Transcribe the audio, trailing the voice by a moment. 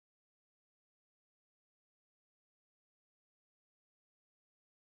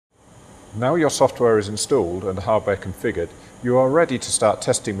Now your software is installed and hardware configured, you are ready to start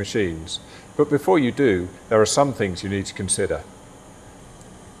testing machines. But before you do, there are some things you need to consider.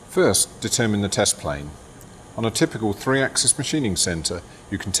 First, determine the test plane. On a typical 3-axis machining center,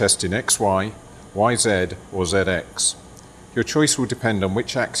 you can test in XY, YZ or ZX. Your choice will depend on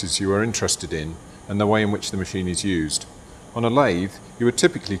which axis you are interested in and the way in which the machine is used. On a lathe, you would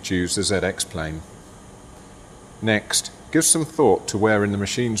typically choose the ZX plane. Next, give some thought to where in the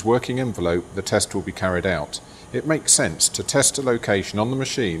machine's working envelope the test will be carried out. It makes sense to test a location on the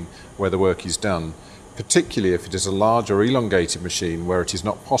machine where the work is done, particularly if it is a large or elongated machine where it is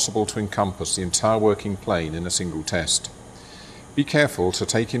not possible to encompass the entire working plane in a single test. Be careful to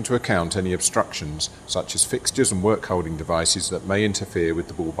take into account any obstructions, such as fixtures and work holding devices that may interfere with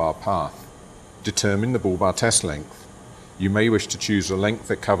the Ballbar path. Determine the Ballbar test length. You may wish to choose a length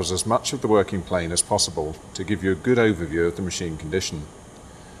that covers as much of the working plane as possible to give you a good overview of the machine condition.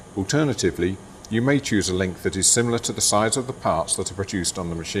 Alternatively, you may choose a length that is similar to the size of the parts that are produced on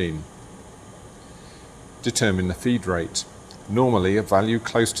the machine. Determine the feed rate, normally a value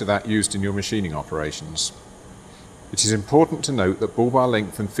close to that used in your machining operations. It is important to note that Ballbar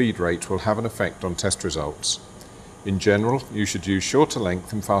length and feed rate will have an effect on test results. In general, you should use shorter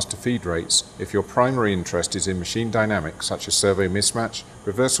length and faster feed rates if your primary interest is in machine dynamics such as servo mismatch,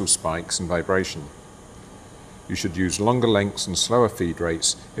 reversal spikes and vibration. You should use longer lengths and slower feed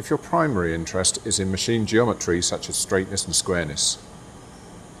rates if your primary interest is in machine geometry such as straightness and squareness.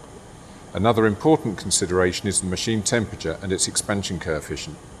 Another important consideration is the machine temperature and its expansion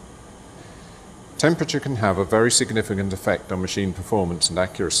coefficient. Temperature can have a very significant effect on machine performance and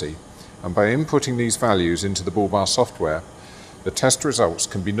accuracy, and by inputting these values into the Ballbar software, the test results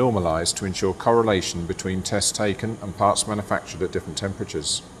can be normalized to ensure correlation between tests taken and parts manufactured at different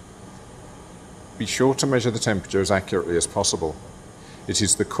temperatures. Be sure to measure the temperature as accurately as possible. It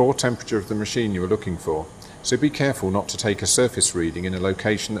is the core temperature of the machine you are looking for, so be careful not to take a surface reading in a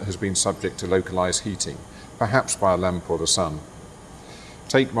location that has been subject to localized heating, perhaps by a lamp or the sun.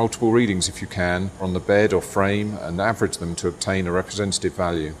 Take multiple readings if you can on the bed or frame and average them to obtain a representative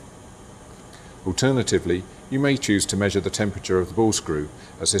value. Alternatively, you may choose to measure the temperature of the ball screw,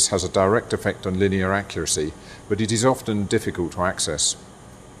 as this has a direct effect on linear accuracy, but it is often difficult to access.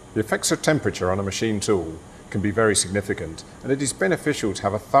 The effects of temperature on a machine tool can be very significant, and it is beneficial to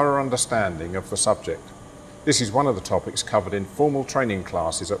have a thorough understanding of the subject. This is one of the topics covered in formal training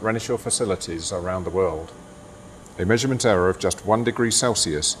classes at Renishaw facilities around the world. A measurement error of just 1 degree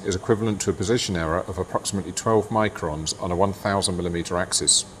Celsius is equivalent to a position error of approximately 12 microns on a 1000 mm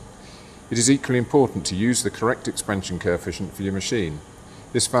axis. It is equally important to use the correct expansion coefficient for your machine.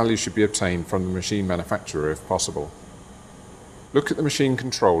 This value should be obtained from the machine manufacturer if possible. Look at the machine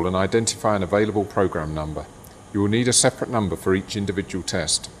control and identify an available program number. You will need a separate number for each individual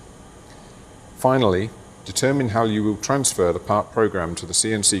test. Finally, determine how you will transfer the part program to the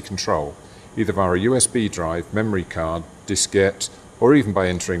CNC control, either via a USB drive, memory card, diskette, or even by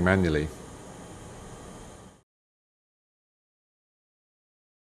entering manually.